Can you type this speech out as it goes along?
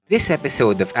This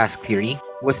episode of Ask Theory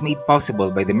was made possible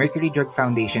by the Mercury Drug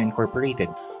Foundation Incorporated,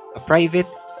 a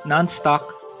private, non-stock,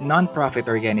 non-profit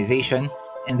organization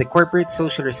and the corporate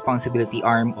social responsibility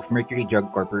arm of Mercury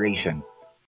Drug Corporation.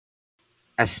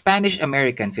 As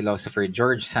Spanish-American philosopher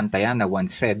George Santayana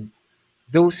once said,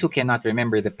 those who cannot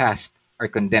remember the past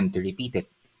are condemned to repeat it.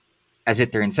 As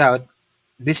it turns out,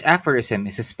 this aphorism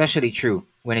is especially true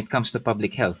when it comes to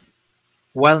public health.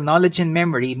 While knowledge and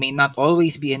memory may not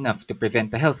always be enough to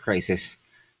prevent a health crisis,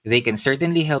 they can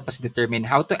certainly help us determine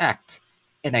how to act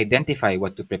and identify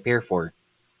what to prepare for.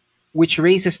 Which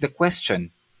raises the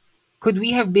question, could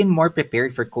we have been more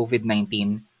prepared for COVID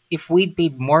 19 if we'd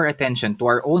paid more attention to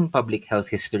our own public health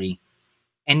history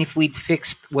and if we'd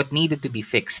fixed what needed to be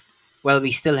fixed while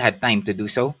we still had time to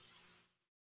do so?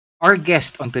 Our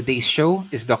guest on today's show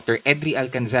is Dr. Edri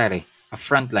Alcanzare, a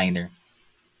frontliner.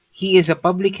 He is a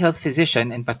public health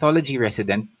physician and pathology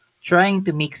resident trying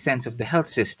to make sense of the health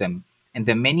system and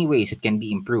the many ways it can be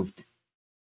improved.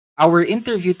 Our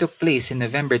interview took place in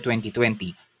November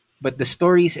 2020, but the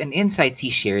stories and insights he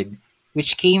shared,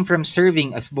 which came from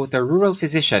serving as both a rural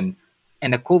physician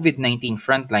and a COVID 19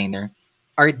 frontliner,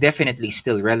 are definitely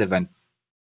still relevant.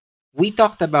 We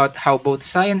talked about how both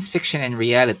science fiction and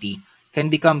reality can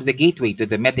become the gateway to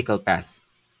the medical path,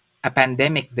 a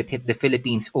pandemic that hit the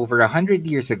Philippines over 100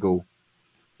 years ago,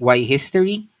 why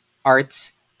history,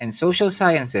 arts, and social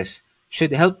sciences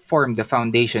should help form the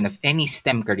foundation of any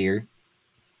STEM career,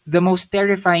 the most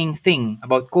terrifying thing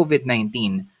about COVID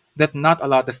 19 that not a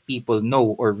lot of people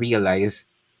know or realize,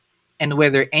 and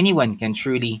whether anyone can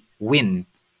truly win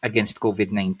against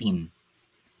COVID 19.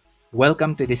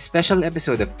 Welcome to this special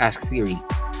episode of Ask Theory,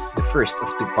 the first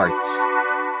of two parts.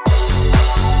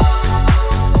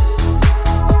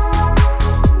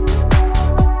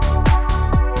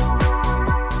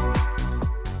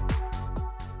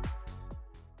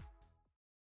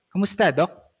 Kumusta,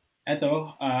 Doc?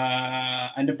 Eto,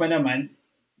 ano pa naman,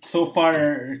 so far,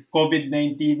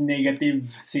 COVID-19 negative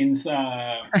since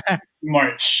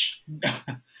March.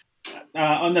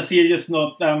 On a serious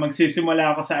note,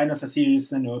 magsisimula ako sa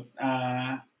serious na note.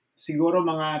 Siguro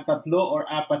mga 3 or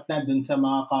 4 na dun sa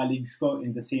mga colleagues ko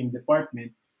in the same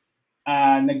department,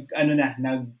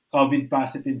 nag-COVID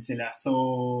positive sila.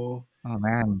 So, Oh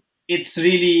man. it's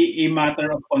really a matter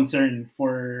of concern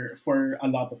for a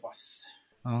lot of us.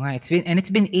 Oo nga, it's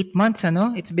been 8 months,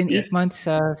 ano? It's been 8 Yes. months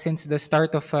since the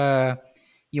start of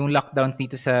yung lockdowns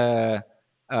dito sa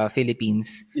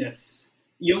Philippines. Yes.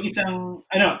 Yung isang,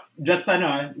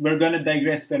 we're gonna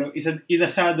digress, pero isa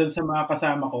doon sa mga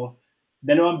kasama ko,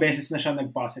 2 beses na siya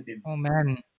nag-positive. Oh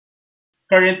man.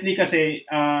 Currently kasi,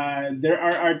 there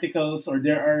are articles or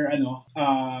there are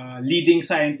leading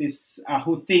scientists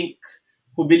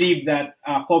who believe that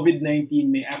COVID-19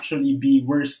 may actually be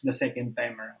worse the second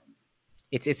time around.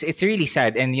 It's really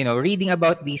sad, and reading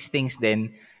about these things,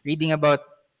 then reading about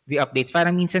the updates,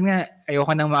 parang minsan nga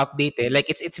ayoko nang ma-update like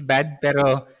it's bad,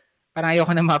 pero parang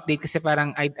ayoko nang ma-update kasi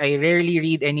parang I rarely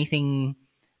read anything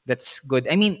that's good.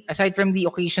 I mean, aside from the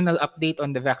occasional update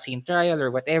on the vaccine trial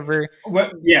or whatever,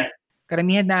 Well, yeah.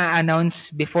 karamihan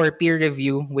na-announce before peer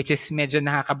review, which is medyo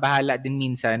nakakabahala din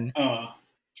minsan.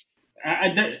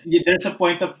 There's a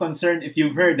point of concern if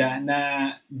you've heard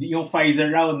na yung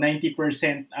Pfizer raw 90%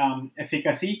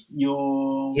 efficacy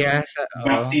yung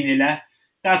vaccine nila.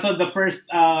 Kaso the first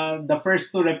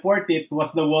to report it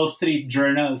was the Wall Street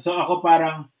Journal. So ako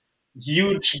parang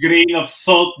huge grain of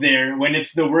salt there when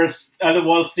it's the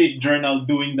Wall Street Journal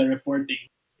doing the reporting.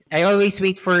 I always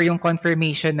wait for yung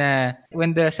confirmation na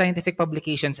when the scientific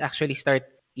publications actually start,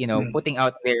 putting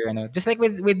out there, just like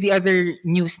with the other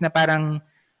news na parang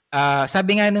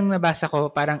sabi nga nung nabasa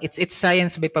ko, parang it's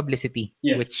science by publicity,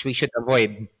 yes, which we should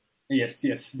avoid. Yes,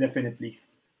 definitely.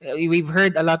 We've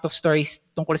heard a lot of stories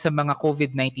tungkol sa mga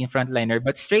COVID-19 frontliner,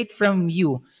 but straight from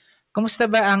you, kumusta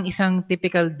ba ang isang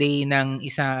typical day ng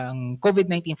isang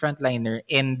COVID-19 frontliner,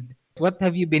 and what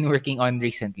have you been working on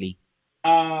recently?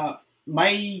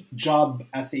 My job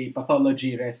as a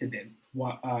pathology resident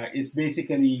is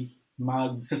basically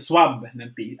mag-swab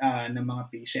ng mga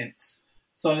patients.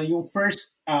 So, yung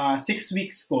first 6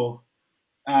 weeks ko,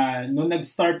 nung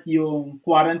nag-start yung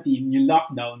quarantine, yung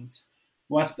lockdowns,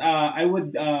 was I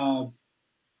would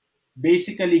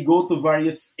basically go to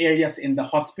various areas in the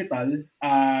hospital,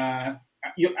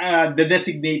 the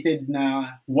designated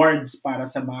na wards para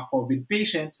sa mga COVID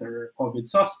patients or COVID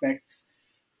suspects.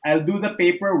 I'll do the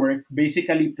paperwork,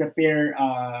 basically prepare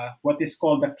what is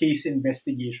called a case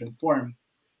investigation form.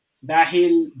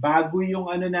 Dahil bago yung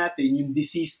yung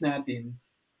disease natin,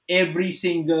 every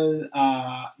single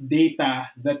data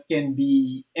that can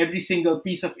be, every single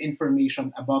piece of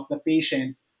information about the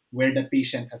patient where the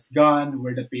patient has gone,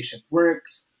 where the patient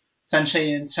works, saan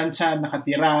siya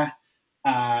nakatira,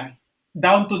 uh,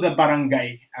 down to the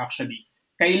barangay actually.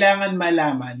 Kailangan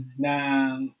malaman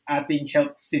ng ating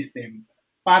health system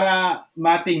para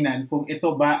matingnan kung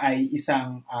ito ba ay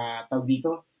isang tawag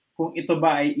dito, kung ito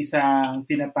ba ay isang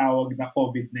tinatawag na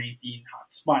COVID-19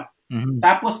 hotspot. Mhm.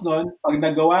 Tapos nun, pag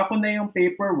nagawa ko na yung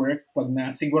paperwork, pag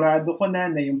nasigurado ko na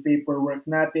yung paperwork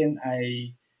natin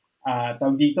ay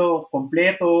tawag dito,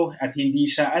 kompleto at hindi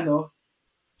siya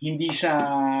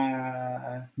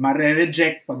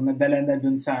mare-reject pag nadala na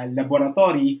dun sa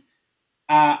laboratory,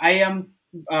 ang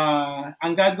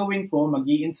gagawin ko,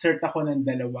 mag-i-insert ako ng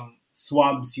 2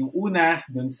 swabs. Yung una,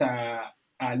 dun sa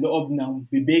loob ng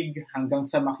bibig hanggang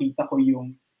sa makita ko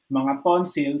yung mga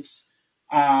tonsils.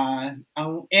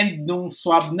 Ang end nung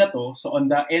swab na to, so on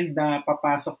the end na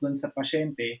papasok dun sa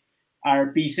pasyente,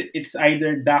 it's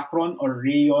either Dacron or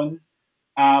Rayon,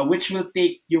 which will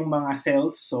take yung mga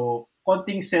cells. So,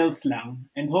 konting cells lang.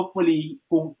 And hopefully,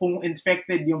 kung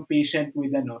infected yung patient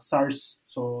with SARS,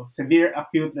 so Severe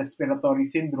Acute Respiratory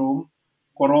Syndrome,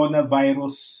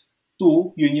 Coronavirus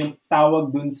 2, yun yung tawag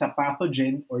dun sa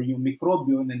pathogen or yung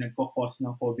mikrobyo na nagkakos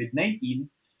ng COVID-19,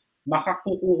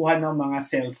 makakukuha ng mga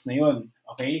cells na yun.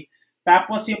 Okay?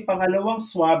 Tapos yung pangalawang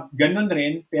swab, ganun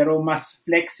rin, pero mas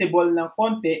flexible ng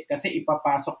konti kasi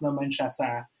ipapasok naman siya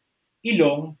sa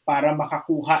ilong para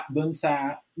makakuha doon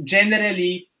sa,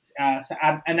 generally,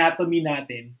 sa anatomy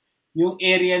natin, yung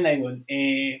area na yun,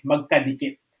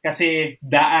 magkadikit. Kasi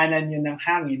daanan yun ng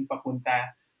hangin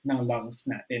papunta ng lungs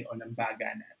natin o ng baga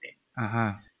natin.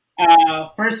 Aha.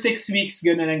 First 6 weeks,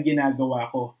 gano'n ang ginagawa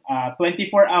ko.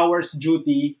 24 hours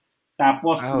duty,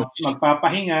 tapos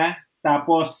magpapahinga,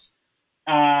 tapos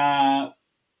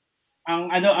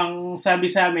ang sabi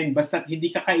sa amin, basta hindi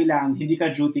ka kailangan, hindi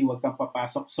ka duty, wag kang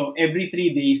papasok. So every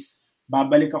 3 days,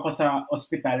 babalik ako sa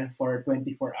ospital for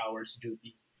 24 hours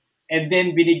duty. And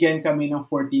then binigyan kami ng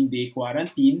 14-day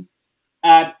quarantine.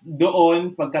 At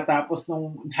doon, pagkatapos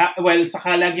sa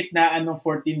kalagitnaan ng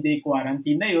 14-day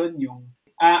quarantine na yun, yung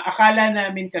akala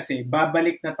namin kasi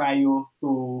babalik na tayo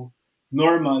to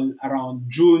normal around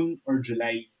June or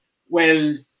July.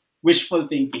 Well, wishful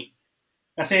thinking.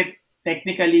 Kasi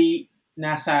technically,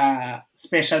 nasa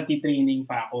specialty training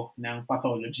pa ako ng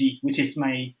pathology, which is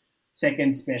my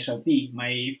second specialty.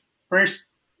 My first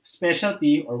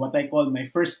specialty, or what I call my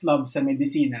first love sa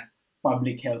medisina,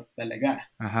 public health talaga.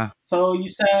 Aha. So,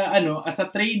 as a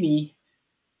trainee,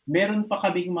 meron pa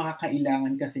kaming mga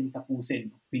kailangan kasing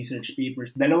tapusin. Research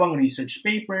papers, 2 research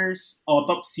papers,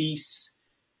 autopsies.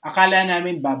 Akala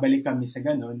namin babalik kami sa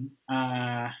ganun.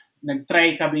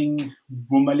 Nag-try kaming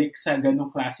bumalik sa ganung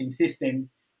klaseng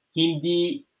system.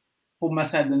 Hindi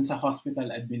pumasa dun sa hospital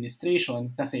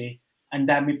administration kasi ang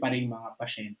dami pa rin mga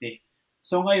pasyente.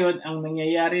 So ngayon, ang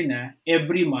nangyayari na,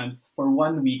 every month for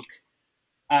 1 week,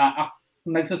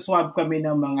 nagsaswab kami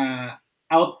ng mga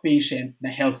outpatient na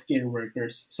healthcare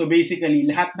workers. So basically,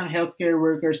 lahat ng healthcare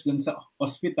workers dun sa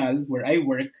hospital where I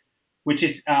work, which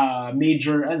is a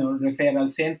major referral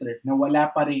center na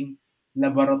wala pa ring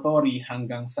laboratory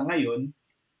hanggang sa ngayon.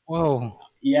 Wow.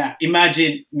 Yeah,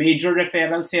 imagine, major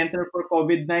referral center for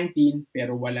COVID-19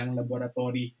 pero walang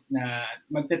laboratory na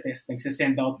magte-test.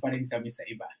 Nagsisend out pa rin kami sa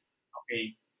iba.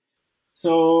 Okay.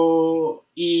 So,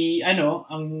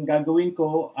 ang gagawin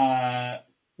ko,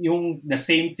 yung the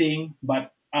same thing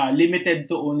but limited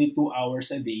to only 2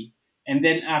 hours a day. And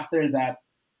then after that,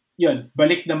 yun,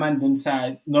 balik naman dun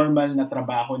sa normal na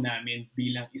trabaho namin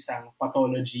bilang isang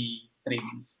pathology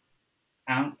trainee.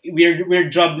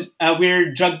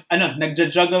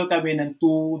 Nagja-juggle kami ng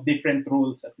 2 different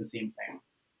roles at the same time.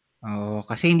 Oh,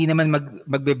 kasi hindi naman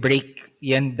magbe-break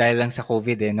yan dahil lang sa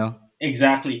COVID no?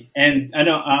 Exactly. And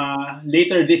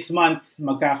later this month,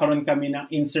 magkakaroon kami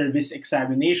ng in-service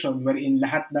examination wherein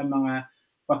lahat ng mga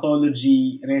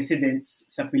pathology residents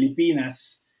sa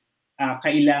Pilipinas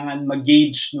kailangan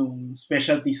mag-gauge ng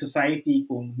specialty society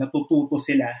kung natututo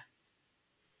sila.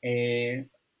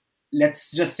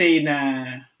 Let's just say na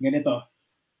ganito.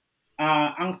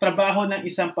 Ang trabaho ng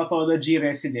isang pathology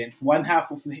resident,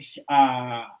 1/2 of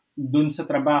dun sa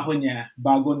trabaho niya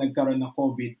bago nagkaroon ng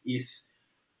COVID is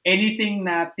anything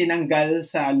na tinanggal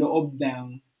sa loob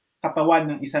ng katawan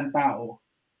ng isang tao,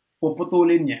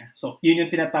 puputulin niya. So, yun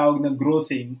yung tinatawag na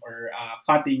grossing or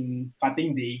cutting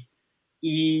day.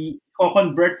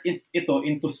 I-convert ito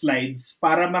into slides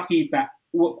para makita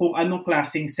kung anong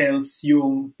klaseng cells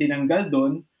yung tinanggal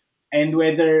doon and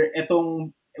whether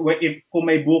kung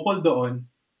may bukol doon,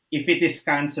 if it is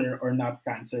cancer or not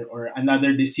cancer or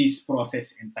another disease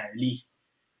process entirely.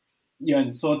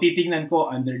 Yun. So, titingnan ko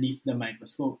underneath the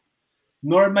microscope.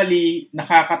 normally,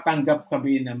 nakakatanggap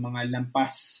kami ng mga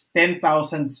lampas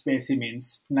 10,000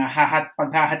 specimens na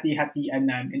paghahati-hatian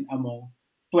namin among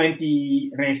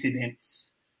 20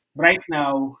 residents. Right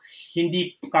now,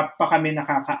 hindi pa kami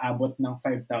nakakaabot ng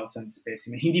 5,000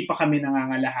 specimens. Hindi pa kami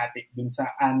nangangalahati dun sa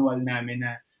annual namin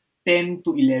na 10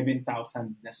 to 11,000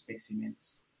 na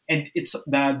specimens. And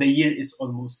the year is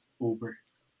almost over.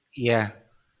 Yeah.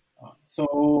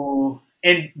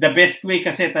 And the best way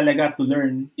kasi talaga to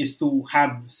learn is to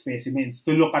have specimens,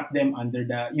 to look at them under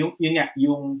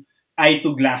yung eye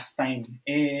to glass time.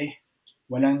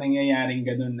 Walang nangyayaring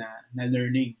ganun na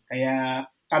learning. Kaya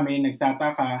kami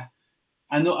nagtataka,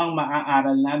 ano ang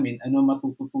maaaral namin, ano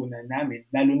matututunan namin,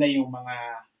 lalo na yung mga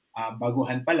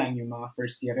baguhan pa lang, yung mga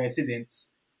first year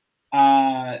residents,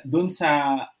 dun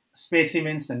sa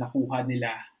specimens na nakuha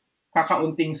nila,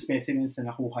 kakaunting specimens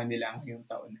na nakuha nila ngayong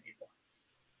taon na ito.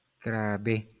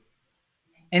 Grabe.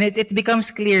 And it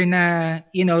becomes clear na,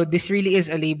 this really is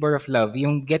a labor of love.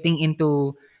 Yung getting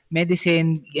into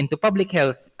medicine, into public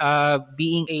health,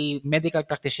 being a medical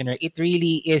practitioner, it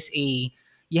really is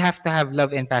you have to have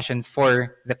love and passion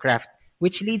for the craft.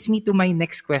 Which leads me to my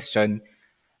next question.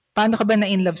 Paano ka ba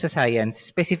na-in love sa science,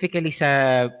 specifically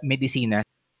sa medisina?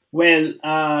 Well,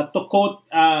 to quote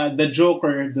the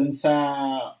Joker dun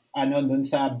sa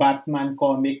Batman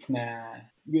comic na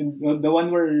the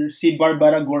one where si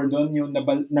Barbara Gordon yung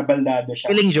nabaldado siya.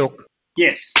 Killing joke.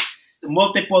 Yes.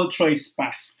 Multiple choice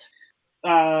passed.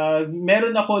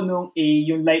 Meron ako nung A,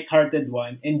 yung light-hearted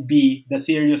one, and B, the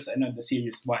serious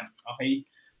one. Okay?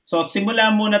 So,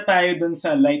 simula muna tayo dun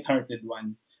sa light-hearted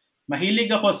one. Mahilig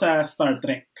ako sa Star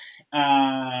Trek.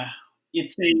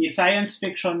 It's a science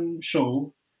fiction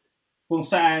show kung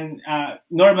saan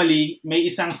normally may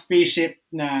isang spaceship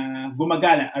na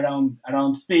gumagala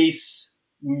around space,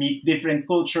 meet different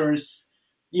cultures.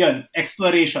 Yun,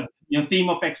 exploration. Yung theme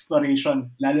of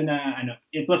exploration, lalo na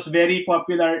it was very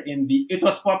popular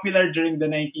during the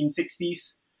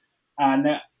 1960s.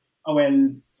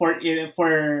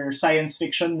 For science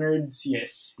fiction nerds,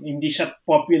 yes. Hindi siya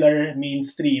popular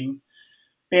mainstream.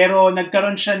 Pero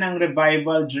nagkaroon siya ng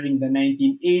revival during the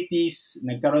 1980s.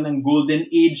 Nagkaroon ng golden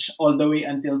age all the way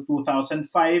until 2005.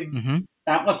 Mm-hmm.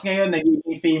 Tapos ngayon, naging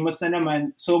famous na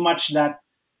naman so much that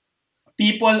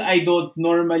people I don't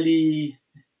normally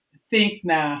think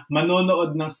na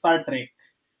manonood ng Star Trek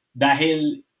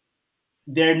dahil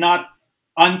they're not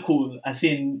uncool, as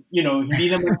in, hindi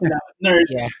naman sila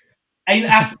nerds, ay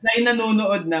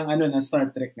nanonood ng Star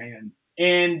Trek ngayon.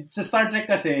 And sa Star Trek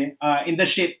kasi, in the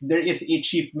ship, there is a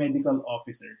chief medical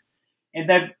officer. And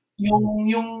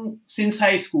yung since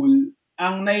high school,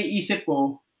 ang naiisip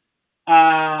ko,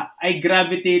 I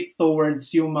gravitate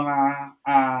towards yung mga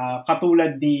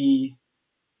katulad ni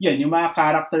yung mga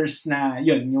characters na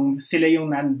yung sila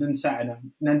yung nandun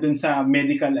sa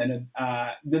medical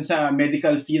dun sa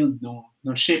medical field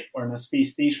ng ship or ng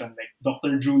space station, like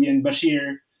Dr. Julian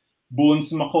Bashir, Bones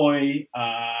McCoy,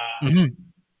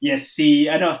 yes, si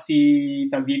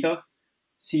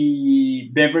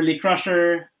Beverly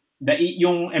Crusher,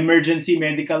 yung emergency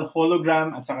medical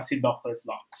hologram, at saka si Dr.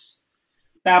 Phlox.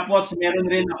 Tapos meron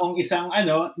rin akong isang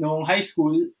nung high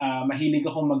school, mahilig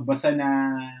akong magbasa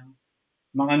ng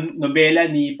mga nobela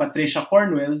ni Patricia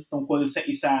Cornwell tungkol sa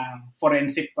isang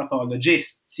forensic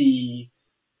pathologist, si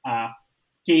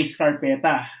Kay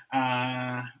Scarpetta.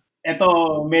 Ito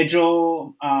medyo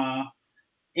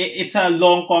it's a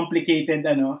long, complicated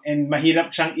and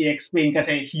mahirap siyang i-explain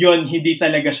kasi hindi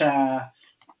talaga siya,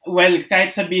 well,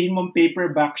 kahit sabihin mong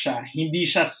paperback siya, hindi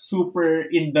siya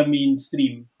super in the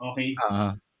mainstream, okay?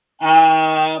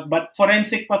 But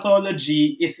forensic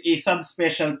pathology is a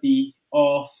subspecialty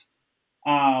of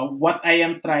what I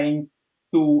am trying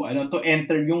to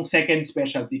enter, yung second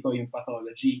specialty ko, yung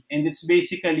pathology. And it's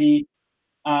basically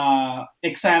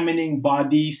examining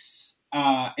bodies,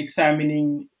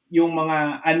 examining yung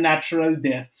mga unnatural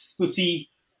deaths to see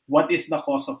what is the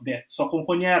cause of death. So kung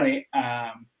kunyari,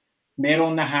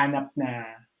 merong nahanap na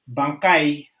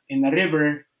bangkay in a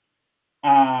river,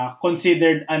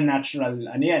 considered unnatural,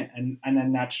 an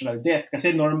unnatural death.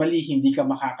 Kasi normally, hindi ka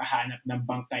makakahanap ng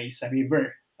bangkay sa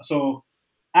river. So,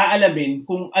 aalamin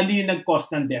kung ano yung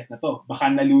nag-cause ng death na to.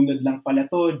 Baka nalunod lang pala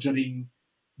to during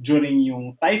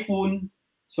yung typhoon.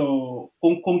 So,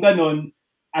 kung ganun,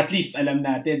 at least alam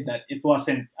natin that it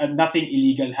wasn't, nothing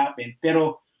illegal happened.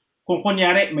 Pero, kung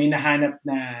kunyari may nahanap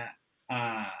na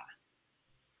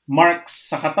marks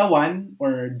sa katawan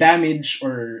or damage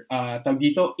or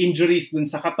injuries dun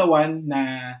sa katawan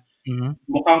na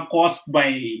mukhang caused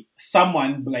by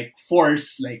someone, like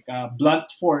force, like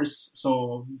blunt force,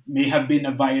 so may have been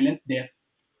a violent death,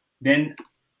 then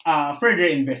further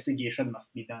investigation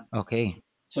must be done. Okay.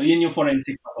 So yun yung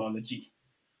forensic pathology.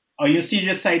 O yung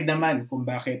serious side naman kung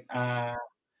bakit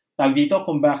tawag dito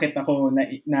kung bakit ako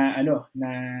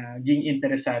naging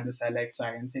interesado sa life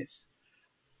sciences.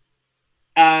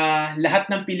 Lahat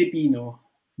ng Pilipino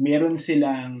meron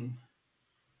silang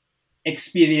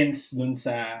experience dun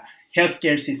sa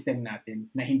healthcare system natin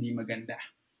na hindi maganda.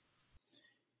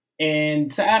 And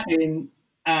sa akin,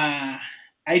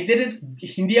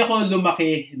 hindi ako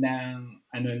lumaki ng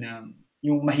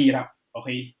yung mahirap,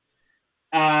 okay?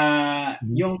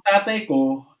 Yung tatay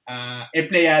ko,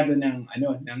 empleyado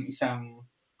ng isang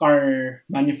car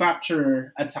manufacturer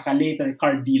at saka later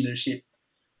car dealership.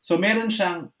 So meron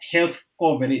siyang health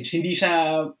coverage, hindi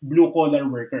siya blue collar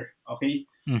worker, okay?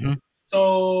 Mm-hmm.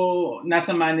 So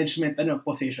nasa management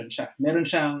position siya. Meron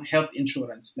siyang health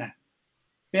insurance plan.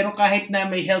 Pero kahit na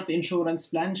may health insurance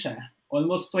plan siya,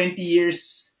 almost 20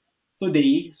 years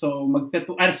today, so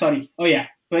 20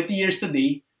 years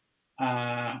today,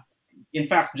 in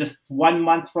fact, just 1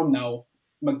 month from now,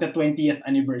 magta-20th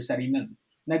anniversary nun.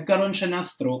 Nagkaroon siya ng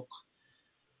stroke.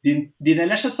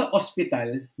 Dinala siya sa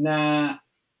ospital na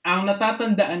ang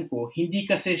natatandaan ko, hindi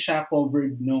kasi siya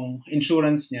covered nung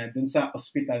insurance niya dun sa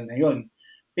ospital na yon.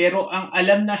 Pero ang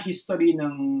alam na history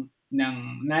ng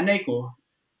nanay ko,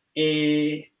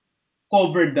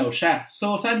 covered daw siya.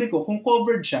 So sabi ko, kung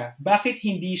covered siya, bakit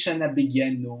hindi siya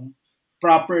nabigyan nung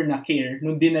proper na care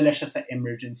nung dinala siya sa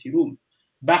emergency room?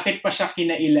 Bakit pa siya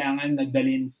kinailangan na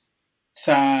dalhin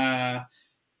sa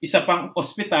isa pang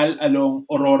ospital along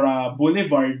Aurora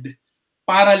Boulevard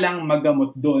para lang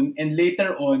magamot doon, and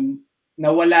later on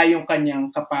nawala yung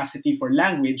kanyang capacity for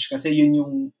language kasi yun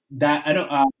yung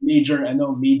major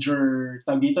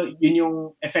tawag dito, yun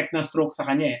yung effect ng stroke sa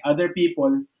kanya. Other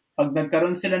people, pag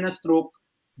nagkaroon sila ng stroke,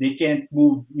 they can't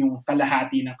move yung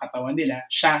kalahati ng katawan nila.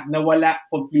 Siya, nawala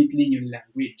completely yung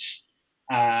language.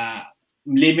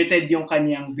 Limited yung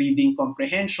kanyang reading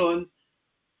comprehension,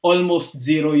 almost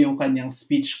zero yung kanyang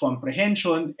speech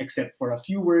comprehension except for a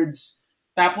few words.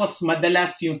 Tapos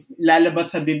madalas yung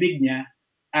lalabas sa bibig niya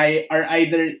are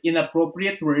either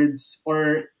inappropriate words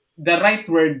or the right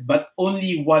word but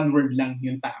only one word lang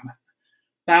yung tama.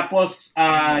 Tapos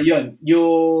yun,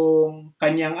 yung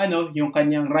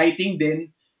kanyang writing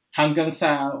din hanggang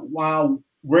sa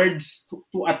words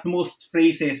to at most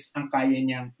phrases ang kaya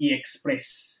niyang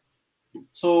i-express.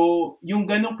 So, yung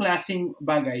ganong klaseng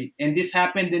bagay, and this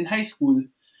happened in high school,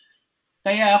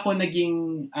 kaya ako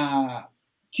naging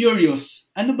curious,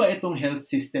 ano ba itong health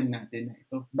system natin na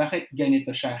ito? Bakit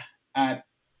ganito siya? At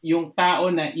yung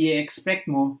tao na i-expect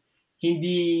mo,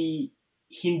 hindi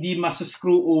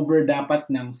masuscrew over dapat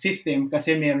ng system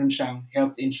kasi meron siyang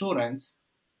health insurance,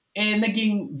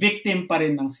 naging victim pa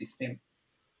rin ng system.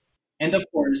 And of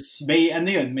course, may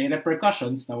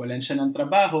repercussions, nawalan siya ng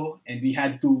trabaho, and we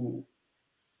had to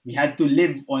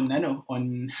live on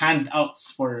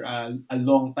handouts for a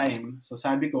long time. So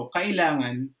sabi ko,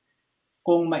 kailangan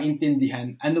kung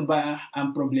maintindihan ano ba ang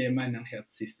problema ng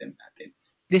health system natin.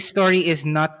 This story is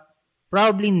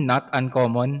probably not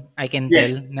uncommon. I can Yes.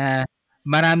 tell na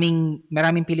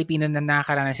maraming Pilipino na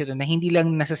nakakaranas ito na hindi lang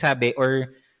nasasabi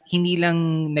or hindi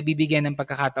lang nabibigyan ng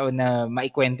pagkakataon na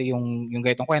maikwento yung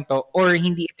ganitong kwento, or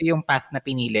hindi ito yung path na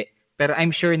pinili. Pero I'm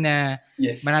sure na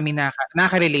Yes. maraming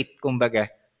nakaka-relate kumbaga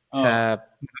sa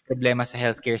problema sa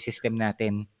healthcare system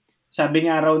natin. Sabi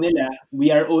nga raw nila, we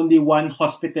are only one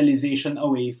hospitalization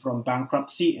away from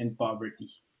bankruptcy and poverty.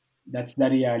 That's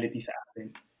the reality sa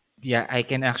atin. Yeah, I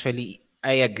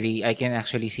agree. I can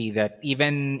actually see that.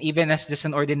 Even as just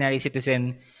an ordinary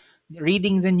citizen,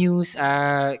 reading the news,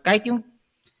 kahit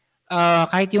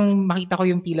yung makita ko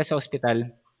yung pila sa ospital.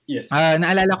 Yes.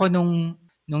 Naalala ko nung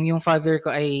yung father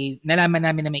ko ay nalaman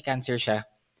namin na may cancer siya.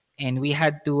 And we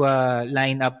had to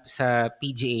line up sa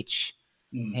PGH.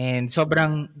 And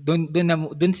sobrang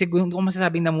doon siguro kung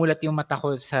masasabing namulat yung mata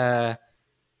ko sa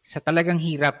talagang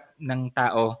hirap ng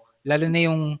tao, lalo na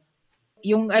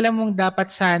yung alam mong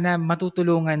dapat sana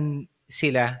matutulungan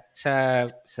sila sa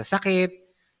sakit,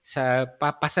 sa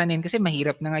papasanin kasi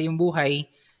mahirap na nga yung buhay.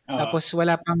 Tapos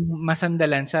wala pang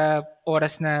masandalan sa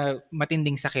oras na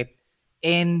matinding sakit.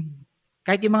 And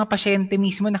kahit yung mga pasyente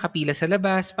mismo nakapila sa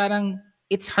labas, parang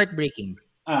it's heartbreaking.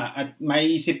 At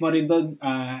maiisip mo rin doon,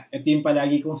 ito yung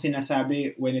palagi kong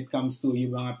sinasabi when it comes to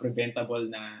yung mga preventable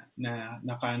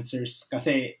na cancers.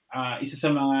 Kasi isa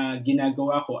sa mga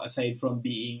ginagawa ko aside from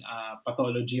being a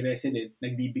pathology resident,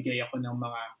 nagbibigay ako ng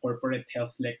mga corporate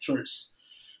health lectures.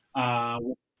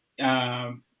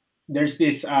 There's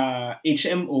this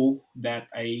HMO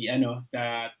that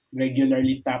that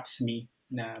regularly taps me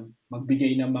na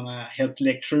magbigay ng mga health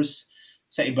lectures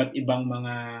sa iba't ibang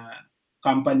mga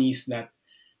companies that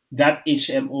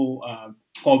HMO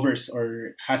covers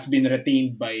or has been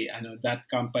retained by that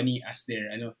company as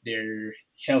their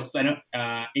health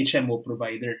HMO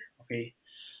provider. Okay?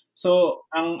 So,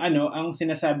 ang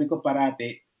sinasabi ko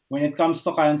parate, when it comes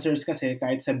to cancers kasi,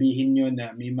 kahit sabihin nyo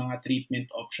na may mga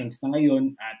treatment options na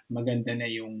ngayon at maganda na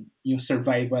yung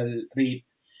survival rate,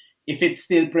 if it's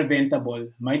still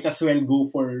preventable, might as well go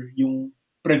for yung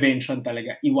prevention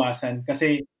talaga, iwasan.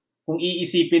 Kasi kung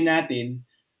iisipin natin,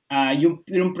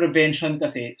 yung prevention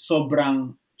kasi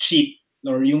sobrang cheap,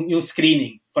 or yung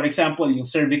screening. For example, yung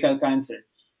cervical cancer.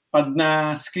 Pag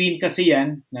na-screen kasi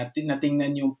yan,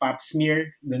 natingnan yung pap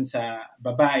smear dun sa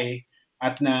babae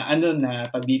at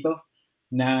pag dito,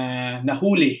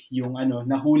 nahuli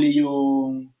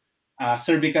yung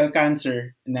cervical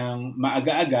cancer ng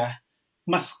maaga-aga,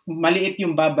 mas maliit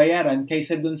yung babayaran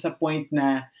kaysa dun sa point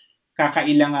na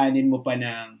kakailanganin mo pa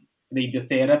ng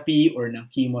radiotherapy or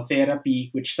ng chemotherapy,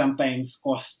 which sometimes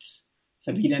costs,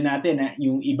 sabihin na natin na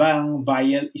yung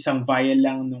isang vial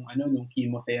lang nung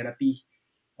chemotherapy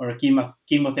or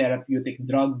chemotherapeutic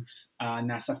drugs,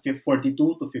 nasa 42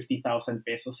 to 50,000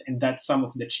 pesos, and that's some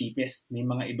of the cheapest. May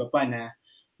mga iba pa na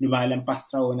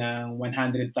lumalampas raw ng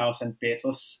 100,000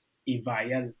 pesos a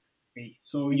vial. Okay.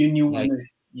 So yun yung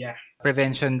yeah.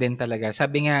 Prevention din talaga.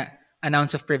 Sabi nga, an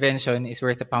ounce of prevention is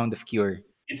worth a pound of cure.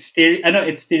 It's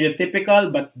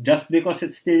stereotypical, but just because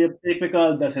it's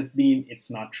stereotypical doesn't mean it's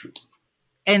not true.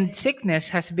 And sickness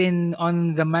has been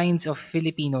on the minds of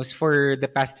Filipinos for the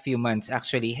past few months,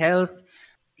 actually. Health,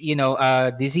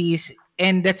 disease,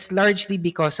 and that's largely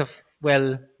because of,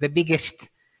 the biggest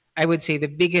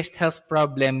health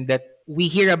problem that we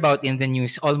hear about in the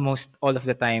news almost all of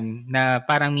the time, na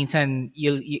parang minsan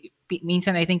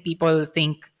I think people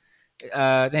think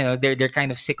they're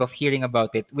kind of sick of hearing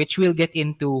about it, which we'll get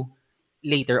into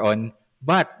later on.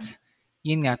 But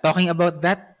yun nga, talking about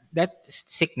that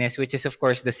sickness, which is of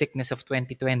course the sickness of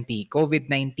 2020,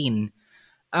 COVID-19,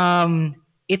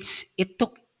 it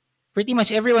took pretty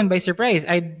much everyone by surprise.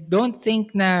 I don't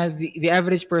think na the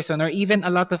average person or even a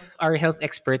lot of our health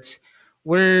experts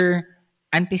were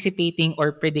anticipating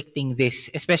or predicting this,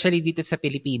 especially dito sa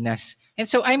Pilipinas. And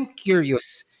so I'm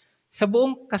curious, sa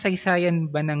buong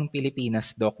kasaysayan ba ng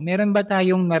Pilipinas, Doc, meron ba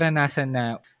tayong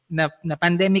naranasan na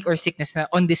pandemic or sickness na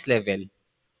on this level?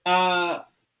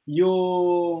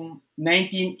 Yung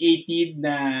 1918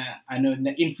 na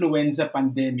influenza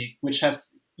pandemic, which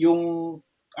has yung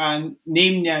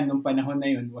name niya nung panahon na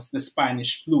yun was the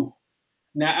Spanish flu.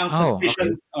 Na ang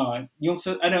suspicion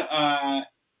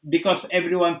because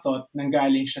everyone thought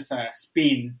nanggaling siya sa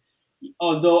Spain,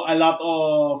 although a lot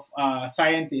of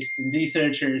scientists and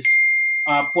researchers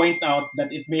point out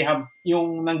that it may have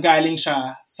yung nanggaling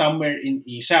siya somewhere in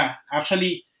Asia.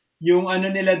 Actually, yung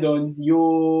nila doon,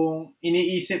 yung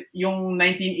iniisip, yung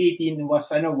 1918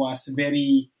 was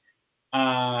very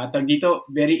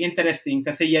very interesting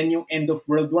kasi yan yung end of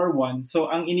World War I. So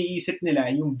ang iniisip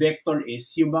nila, yung vector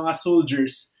is yung mga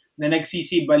soldiers na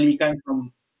nagsisibalikan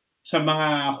sa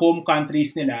mga home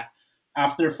countries nila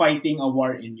after fighting a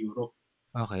war in Europe.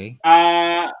 Okay.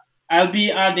 I'll be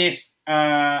honest,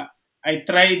 I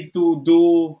tried to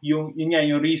do yung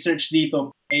research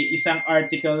dito, isang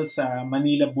article sa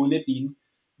Manila Bulletin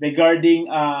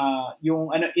regarding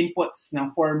yung inputs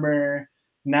ng former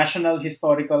National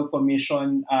Historical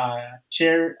Commission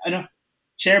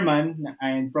chairman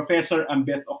and Professor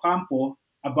Ambeth Ocampo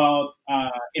about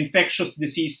infectious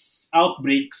disease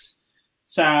outbreaks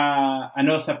sa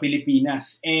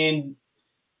Pilipinas, and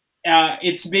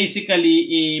it's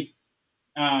basically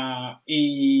a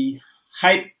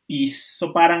hype piece.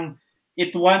 So parang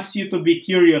it wants you to be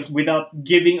curious without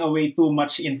giving away too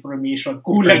much information.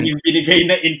 Kulang yung binigay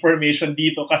na information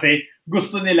dito kasi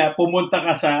gusto nila pumunta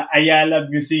ka sa Ayala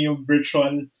Museum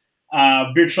virtual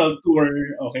tour,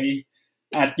 okay?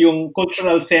 At yung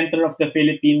Cultural Center of the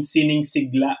Philippines Sining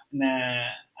Sigla na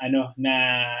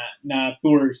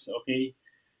tours, okay?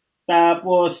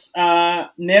 Tapos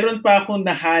meron pa akong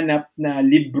nahanap na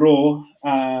libro,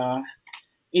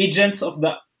 Agents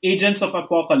of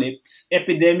Apocalypse,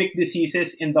 Epidemic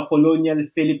Diseases in the Colonial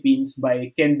Philippines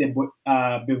by Ken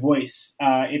Bevois.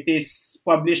 It is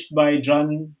published by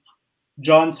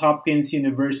Johns Hopkins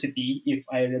University, if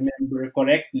I remember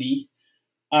correctly.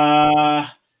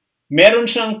 Meron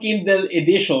siyang Kindle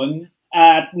edition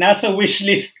at nasa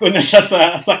wishlist ko na siya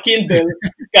sa Kindle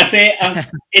kasi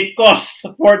it costs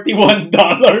 $41.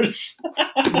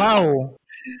 Wow.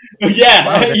 Yeah.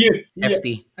 Wow,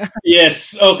 hefty.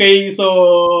 Yes. Okay.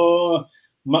 So,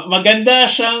 maganda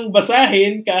siyang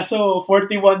basahin kaso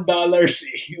 $41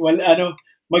 eh.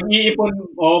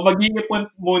 Mag-iipon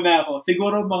muna ako.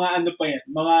 Siguro mga pa yan.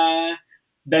 Mga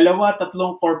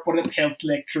 2-3 corporate health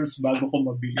lectures bago ko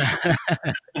mabili.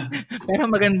 Pero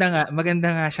maganda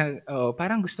nga siya. Oh,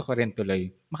 parang gusto ko rin tuloy.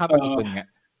 Uh, Makapag-ipon nga.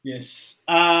 yes.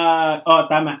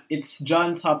 Tama. It's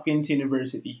Johns Hopkins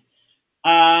University.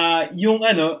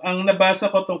 Ang nabasa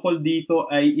ko tungkol dito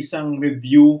ay isang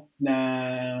review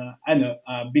na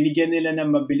binigyan nila ng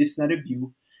mabilis na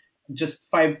review, just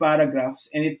 5 paragraphs,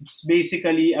 and it's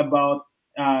basically about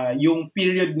yung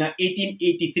period na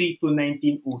 1883 to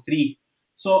 1903.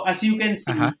 So as you can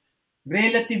see,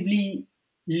 relatively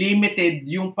limited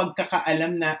yung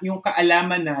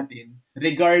kaalaman natin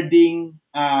regarding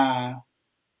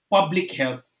public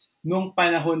health nung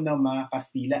panahon ng mga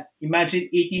Kastila. Imagine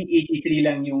 1883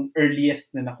 lang yung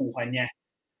earliest na nakuha niya.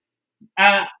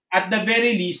 At the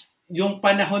very least, yung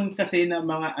panahon kasi ng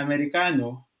mga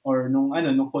Amerikano or nung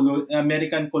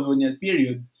American colonial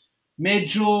period,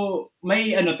 medyo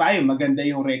may maganda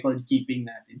yung record keeping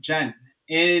natin diyan.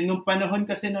 Nung panahon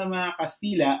kasi ng mga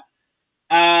Kastila,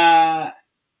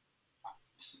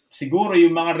 siguro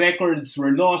yung mga records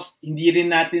were lost, hindi rin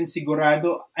natin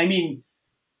sigurado. I mean,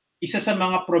 isa sa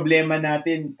mga problema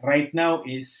natin right now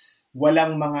is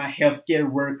walang mga healthcare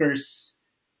workers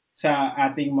sa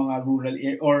ating mga rural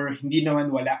area, or hindi naman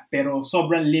wala, pero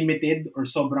sobrang limited or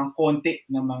sobrang konti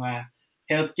ng mga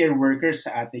healthcare workers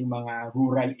sa ating mga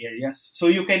rural areas.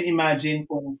 So you can imagine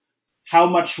kung how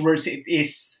much worse it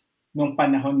is nung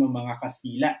panahon ng mga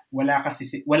Kastila. Wala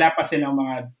pa silang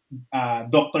mga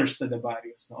doctors to the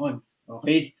barrios noon.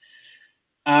 Okay?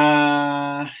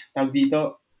 Tawag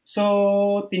dito.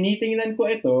 So, tinitingnan ko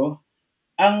ito,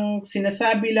 ang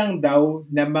sinasabi lang daw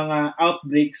na mga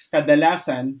outbreaks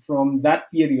kadalasan from that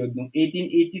period, ng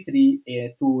 1883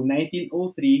 to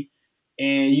 1903,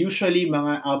 usually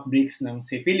mga outbreaks ng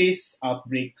syphilis,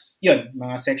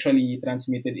 mga sexually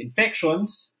transmitted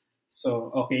infections.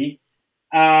 So, okay.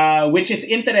 Which is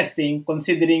interesting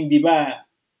considering, di ba,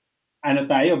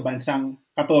 bansang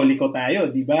Katoliko tayo,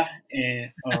 di ba?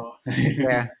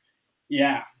 Yeah.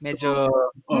 Yeah. Medyo,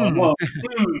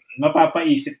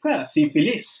 mapapaisip ka,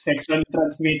 syphilis, sexually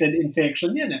transmitted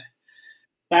infection yan.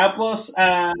 Tapos,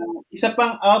 isa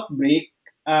pang outbreak,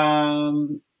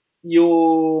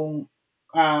 yung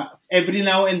every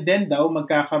now and then daw,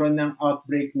 magkakaroon ng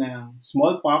outbreak ng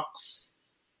smallpox,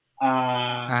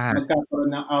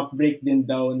 magkakaroon ng outbreak din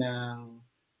daw ng,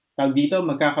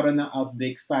 magkakaroon ng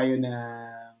outbreaks tayo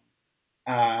ng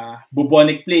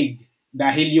bubonic plague.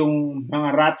 Dahil yung mga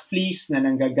rat fleas na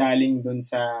nanggagaling doon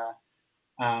sa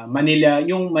Manila,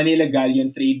 yung Manila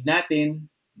Galleon trade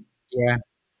natin. Yeah.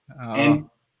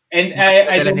 And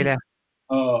I don't nila.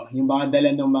 Yung mga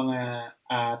dala ng mga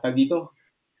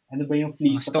ano ba yung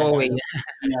fleas? Stowaway.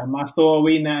 Yeah, mga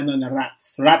stowaway na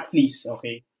rat fleas,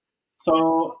 okay. So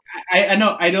I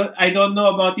don't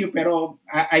know about you, pero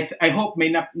I hope may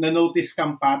na-notice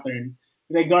kang pattern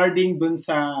regarding dun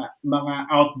sa mga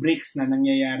outbreaks na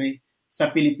nangyayari sa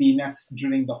Pilipinas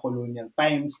during the colonial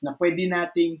times na pwede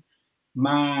nating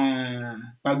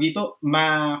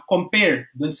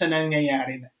ma-compare dun sa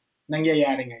nangyayari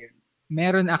ngayon.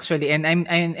 Meron actually, and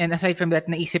aside from that,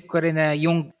 naisip ko rin na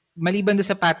yung maliban do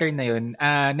sa pattern na yun,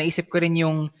 naisip ko rin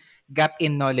yung gap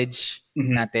in knowledge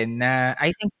natin na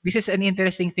I think this is an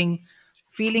interesting thing.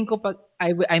 Feeling ko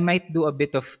I might do a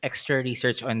bit of extra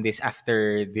research on this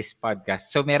after this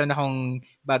podcast. So meron akong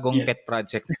bagong pet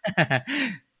project.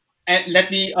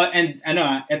 Let me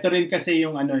ito rin kasi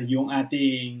yung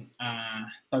ating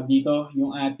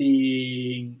yung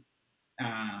ating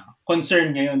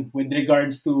concern ngayon with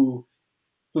regards to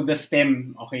the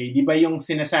STEM. Okay, di ba yung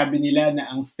sinasabi nila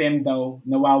na ang STEM daw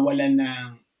nawawalan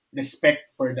ng respect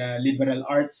for the liberal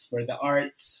arts, for the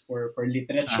arts, for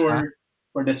literature,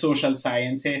 for the social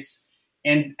sciences.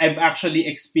 And I've actually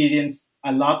experienced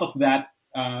a lot of that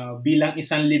bilang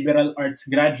isang liberal arts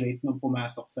graduate nung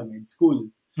pumasok sa med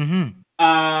school. Mm-hmm.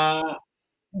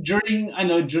 During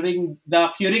the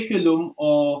curriculum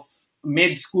of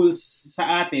med schools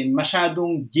sa atin,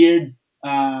 masyadong geared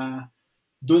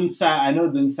dun sa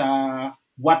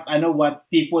what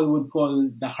people would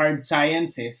call the hard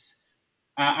sciences.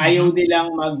 Ayaw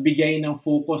nilang magbigay ng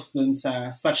focus dun sa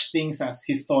such things as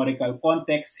historical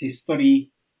context,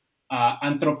 history,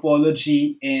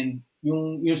 anthropology, and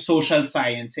yung social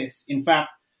sciences. In fact,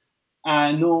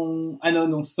 nung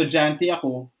estudyante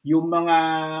ako, yung mga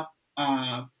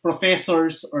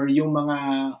professors or yung mga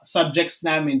subjects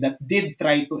namin that did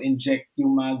try to inject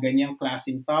yung mga ganyang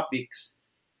klaseng topics,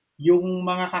 yung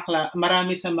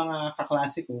marami sa mga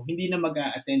kaklase ko hindi na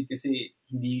mag-a-attend kasi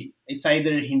it's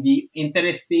either hindi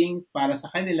interesting para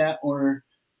sa kanila or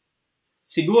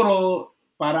siguro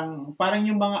parang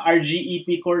yung mga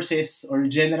RGEP courses or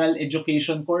general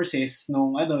education courses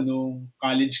nung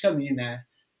college kami na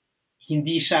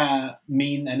hindi siya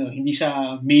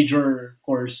major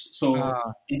course. So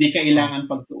Ah, hindi oh, kailangan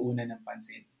pagtuunan ng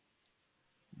pansin.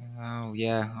 oh,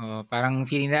 yeah. Oh, parang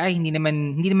feeling na ay hindi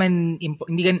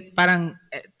parang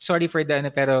sorry for the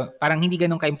pero parang hindi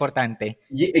ganoon kaimportante.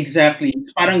 Exactly.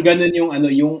 Parang ganun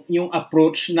yung yung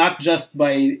approach not just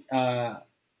by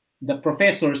the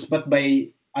professors but by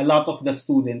a lot of the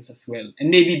students as well.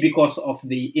 And maybe because of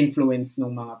the influence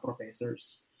ng mga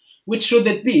professors. Which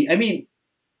shouldn't be. I mean,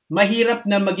 mahirap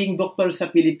na maging doktor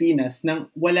sa Pilipinas nang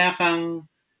wala kang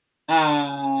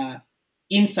uh,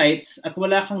 insights at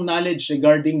wala kang knowledge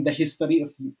regarding the history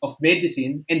of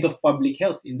medicine and of public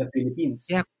health in the Philippines.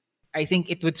 Yeah, I think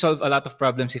it would solve a lot of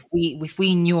problems if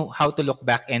we knew how to look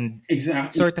back and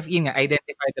Exactly. sort of yun nga,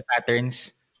 identify the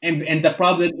patterns. And the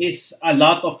problem is a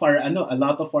lot of our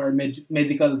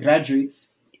medical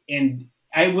graduates, and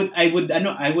I would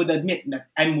admit that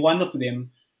I'm one of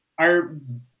them, are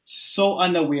so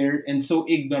unaware and so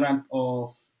ignorant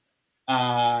of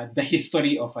the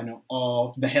history of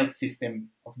the health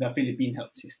system, of the Philippine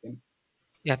health system.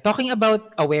 Yeah, talking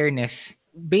about awareness,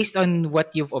 based on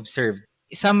what you've observed,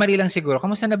 summary lang siguro,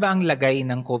 kamusta na ba ang lagay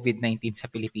ng COVID-19 sa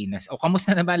Pilipinas? O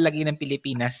kamusta na ba ang lagay ng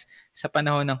Pilipinas sa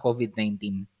panahon ng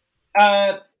COVID-19?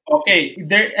 Okay,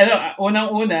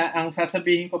 unang-una ang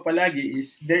sasabihin ko palagi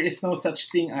is there is no such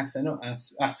thing as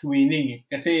as winning.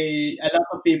 Kasi a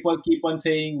lot of people keep on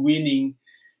saying winning.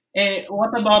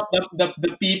 What about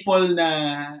the people na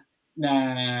na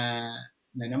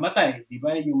namatay, 'di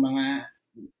ba? Yung mga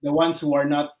the ones who are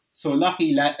not so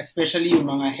lucky, especially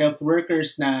yung mga health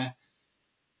workers na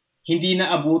hindi na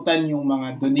abutan yung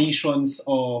mga donations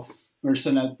of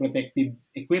personal protective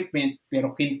equipment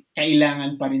pero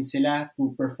kailangan pa rin sila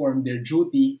to perform their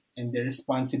duty and their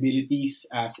responsibilities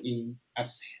as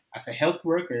a health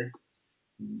worker.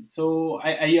 So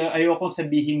ayoko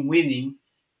sabihing winning,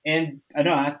 and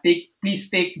please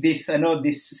take this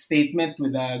statement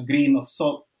with a grain of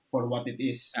salt for what it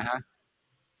is. Aha.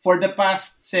 For the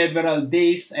past several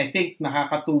days, I think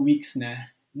nakaka 2 weeks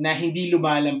na hindi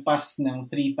lumalampas ng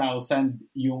 3,000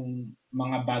 yung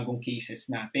mga bagong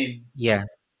cases natin. Yeah.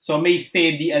 So may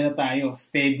steady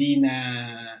na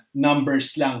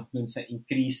numbers lang dun sa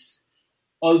increase.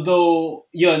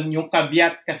 Although, yung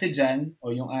caveat kasi dyan,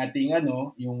 o yung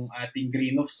ating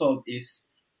grain of salt is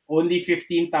only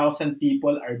 15,000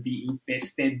 people are being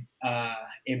tested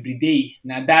every day.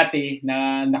 Na dati,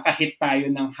 na nakahit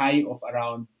tayo ng high of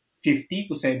around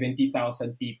 50 to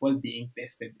 70,000 people being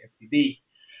tested every day.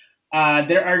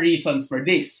 There are reasons for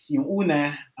this. Yung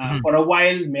una, for a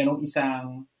while, merong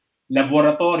isang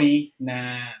laboratory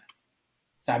na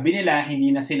sabi nila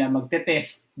hindi na sila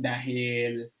magte-test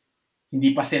dahil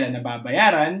hindi pa sila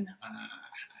nababayaran.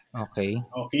 Okay.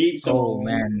 Okay, so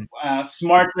man.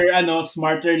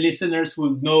 smarter listeners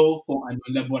would know kung ano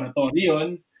laboratory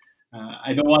yon.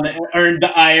 I don't want to earn the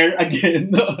ire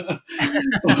again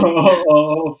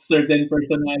of certain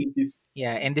personalities.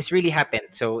 Yeah, and this really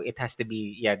happened, so it has to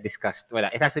be discussed.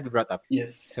 It has to be brought up.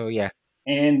 Yes. So yeah.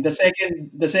 And the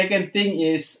second thing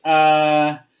is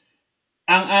ang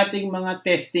ating mga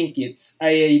testing kits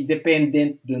ay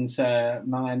dependent dun sa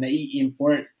mga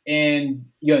nai-import, and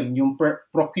yung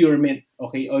procurement,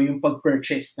 okay, o yung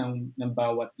pag-purchase ng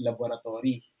bawat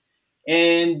laboratory.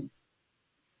 And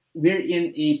we're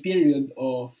in a period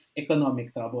of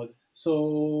economic trouble.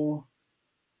 So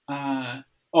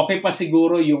okay pa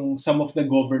siguro yung some of the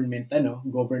government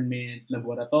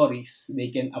laboratories, they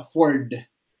can afford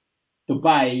to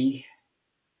buy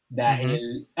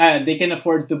dahil they can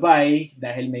afford to buy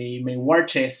dahil may war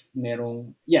chest,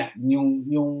 merong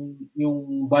yung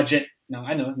budget ng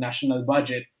national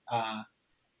budget,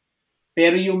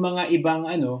 pero yung mga ibang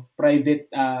private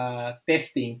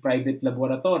private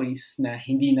laboratories na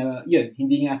hindi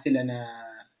nga sila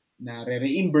na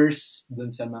re-reimburse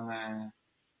doon sa mga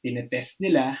tinetest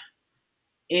nila,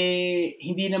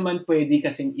 hindi naman pwede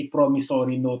kasing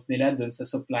i-promissory note nila doon sa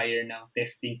supplier ng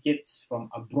testing kits from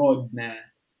abroad na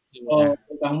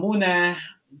utang muna,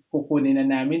 kukunin na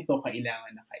namin to,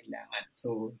 kailangan na kailangan.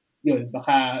 So,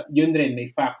 baka yun rin, may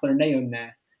factor na yun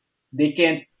na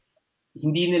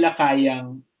hindi nila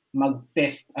kayang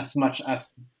mag-test as much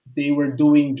as they were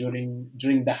doing during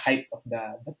the height of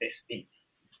the testing.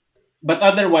 But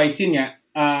otherwise, yun nga,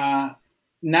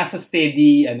 nasa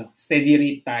steady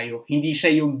rate tayo. Hindi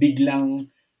siya yung biglang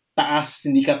taas,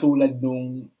 hindi katulad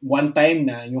nung one time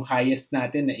na yung highest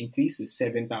natin na increase is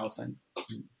 7,000.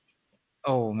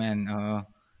 Oh man,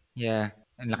 yeah,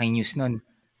 ang laking news nun.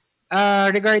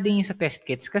 Regarding sa test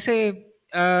kits, kasi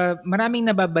maraming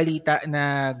nababalita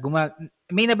na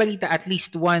may nabalita at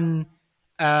least one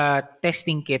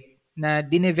testing kit na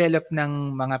dinevelop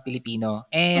ng mga Pilipino.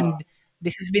 And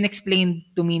this has been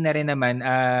explained to me na rin naman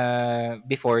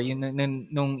before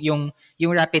yung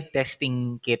rapid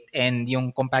testing kit and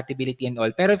yung compatibility and all.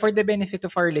 Pero for the benefit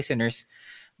of our listeners,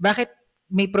 bakit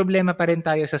may problema pa rin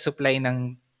tayo sa supply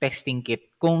ng testing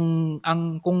kit kung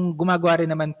gumagawa rin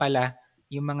naman pala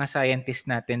yung mga scientist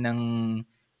natin ng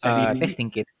testing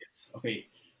kits? Yes.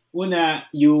 Okay. Una,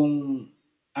 yung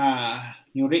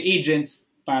reagents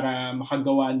para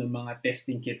makagawa ng mga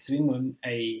testing kits rin nun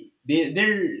ay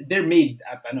they're made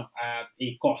at a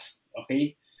cost,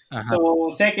 okay? Uh-huh. So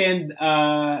second,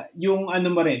 yung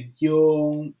mo rin,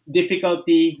 yung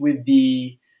difficulty with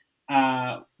the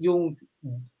yung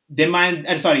demand,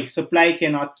 supply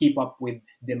cannot keep up with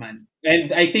demand.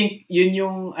 And I think yun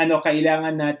yung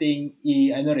kailangan nating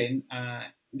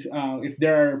if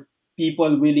there are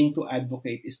people willing to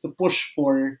advocate is to push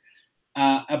for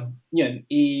a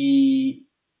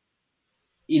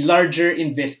larger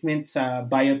investment sa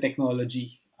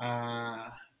biotechnology.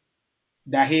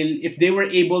 Dahil if they were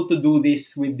able to do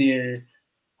this with their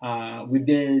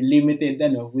limited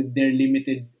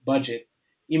budget,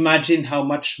 imagine how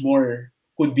much more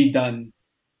could be done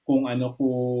kung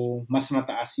mas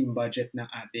mataas yung budget ng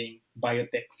ating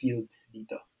biotech field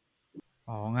dito.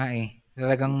 Oo nga eh.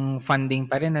 Talagang funding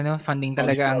pa rin, Funding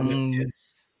talaga ang...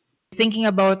 Yes. Thinking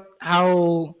about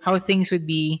how things would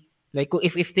be, like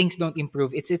if things don't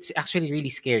improve, it's actually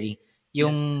really scary.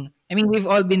 Yes. I mean, we've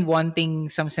all been wanting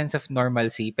some sense of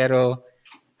normalcy, pero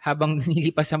habang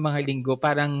nililipas sa mga linggo,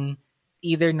 parang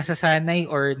either nasasanay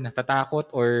or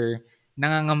natatakot or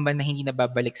nangangamba na hindi na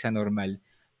babalik sa normal.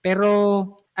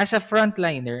 Pero as a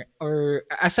frontliner or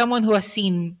as someone who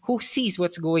sees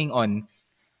what's going on,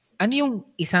 ano yung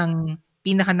isang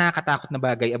pinaka nakakatakot na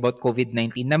bagay about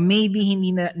COVID-19 na maybe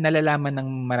hindi na nalalaman ng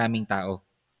maraming tao?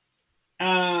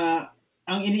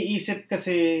 Ang iniisip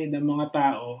kasi ng mga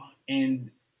tao, and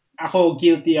ako,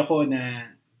 guilty ako na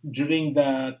during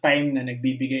the time na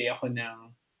nagbibigay ako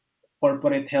ng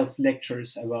corporate health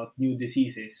lectures about new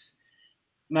diseases,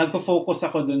 magpo-focus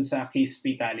ako dun sa case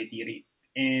fatality rate.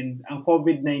 And ang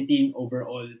COVID-19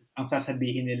 overall, ang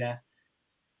sasabihin nila,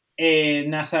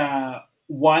 nasa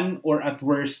 1 or at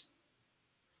worst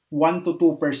 1 to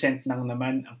 2% lang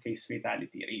naman ang case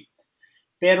fatality rate.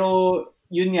 Pero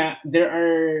yun nga, there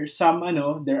are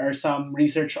some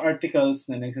research articles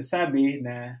na nagsasabi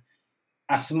na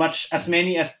as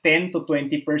many as 10 to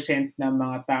 20% ng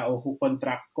mga tao who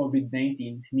contract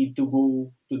COVID-19 need to go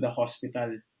to the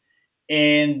hospital.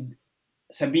 And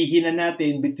sabihin na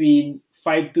natin between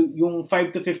 5 to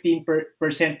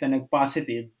 15% na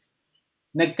nag-positive,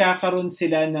 nagkakaroon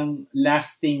sila ng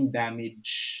lasting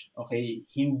damage. Okay?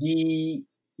 Hindi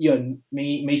yun,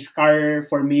 may scar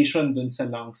formation dun sa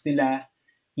lungs nila.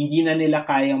 Hindi na nila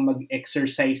kayang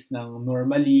mag-exercise ng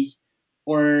normally,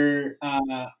 or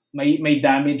may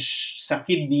damage sa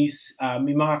kidneys.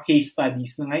 May mga case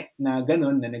studies na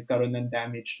ganun, na nagkaroon ng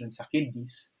damage dun sa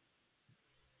kidneys.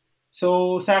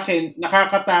 So sa akin,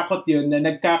 nakakatakot yun na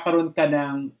nagkakaroon ka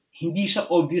ng hindi siya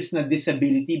obvious na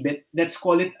disability, but let's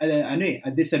call it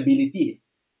a disability.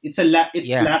 It's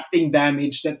lasting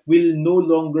damage that will no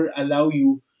longer allow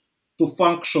you to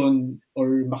function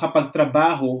or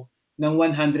makapagtrabaho ng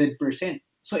 100%.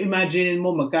 So imagine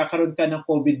mo, magkakaroon ka ng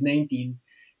COVID-19,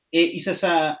 isa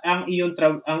sa ang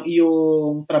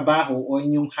iyong trabaho o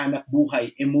inyong hanap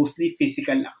buhay mostly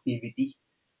physical activity.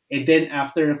 And then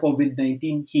after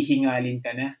COVID-19, hihingalin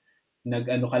ka na,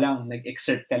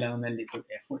 nag-exert ka lang ng little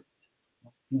effort.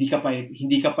 Hindi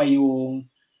ka pa yung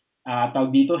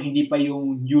tawag dito, hindi pa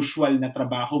yung usual na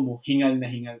trabaho mo, hingal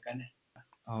ka na.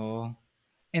 Oh.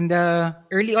 And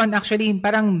early on, actually,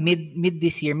 parang mid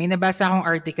this year, may nabasa akong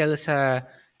article sa,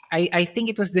 I think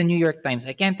it was the New York Times.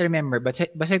 I can't remember, but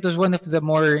it was one of the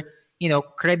more,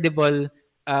 credible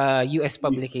US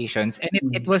publications.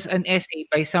 And it was an essay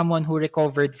by someone who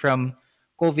recovered from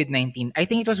COVID-19. I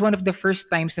think it was one of the first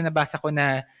times na nabasa ko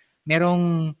na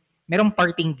merong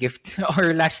parting gift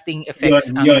or lasting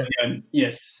effects. Yun.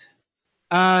 Yes.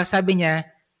 Sabi niya,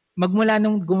 magmula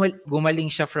nung gumaling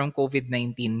siya from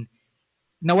COVID-19,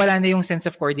 nawala na yung sense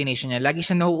of coordination niya. Lagi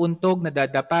siya nauuntog,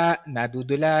 nadadapa,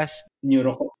 nadudulas.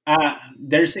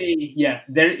 There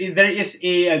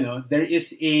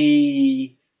is a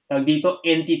tawag dito,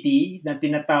 entity na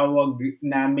tinatawag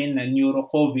namin na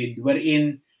neuro-COVID,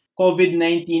 wherein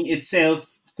COVID-19 itself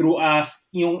through a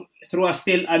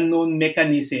still unknown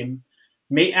mechanism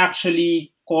may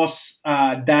actually cause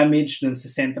damage dun sa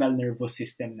central nervous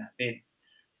system natin.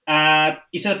 At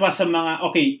isa pa sa mga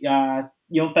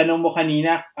yung tanong mo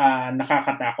kanina,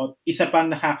 nakakatakot. Isa pang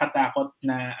nakakatakot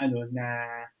na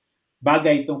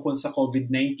bagay tungkol sa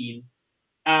COVID-19.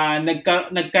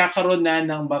 Nagkakaroon na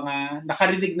ng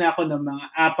nakarinig na ako ng mga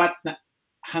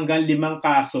 4 hanggang 5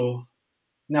 kaso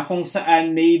na kung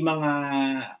saan may mga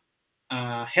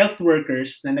health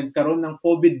workers na nagkaroon ng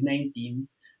COVID-19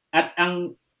 at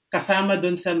ang kasama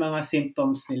doon sa mga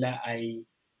symptoms nila ay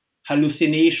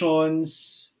hallucinations,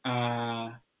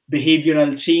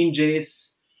 behavioral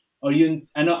changes, or yung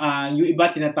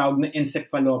iba tinatawag na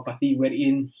encephalopathy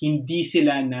wherein hindi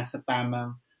sila nasa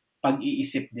tamang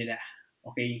pag-iisip nila.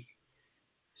 Okay?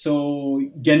 So,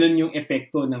 ganun yung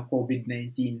epekto ng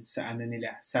COVID-19 sa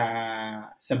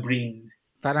sa brain.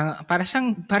 Para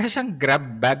siyang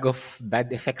grab bag of bad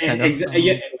effects.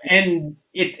 And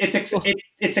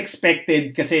it's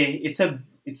expected kasi it's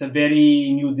a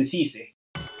very new disease.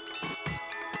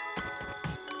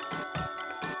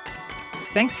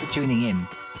 Thanks for tuning in.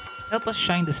 Help us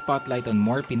shine the spotlight on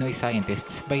more Pinoy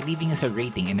scientists by leaving us a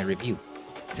rating and a review.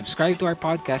 Subscribe to our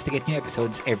podcast to get new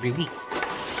episodes every week.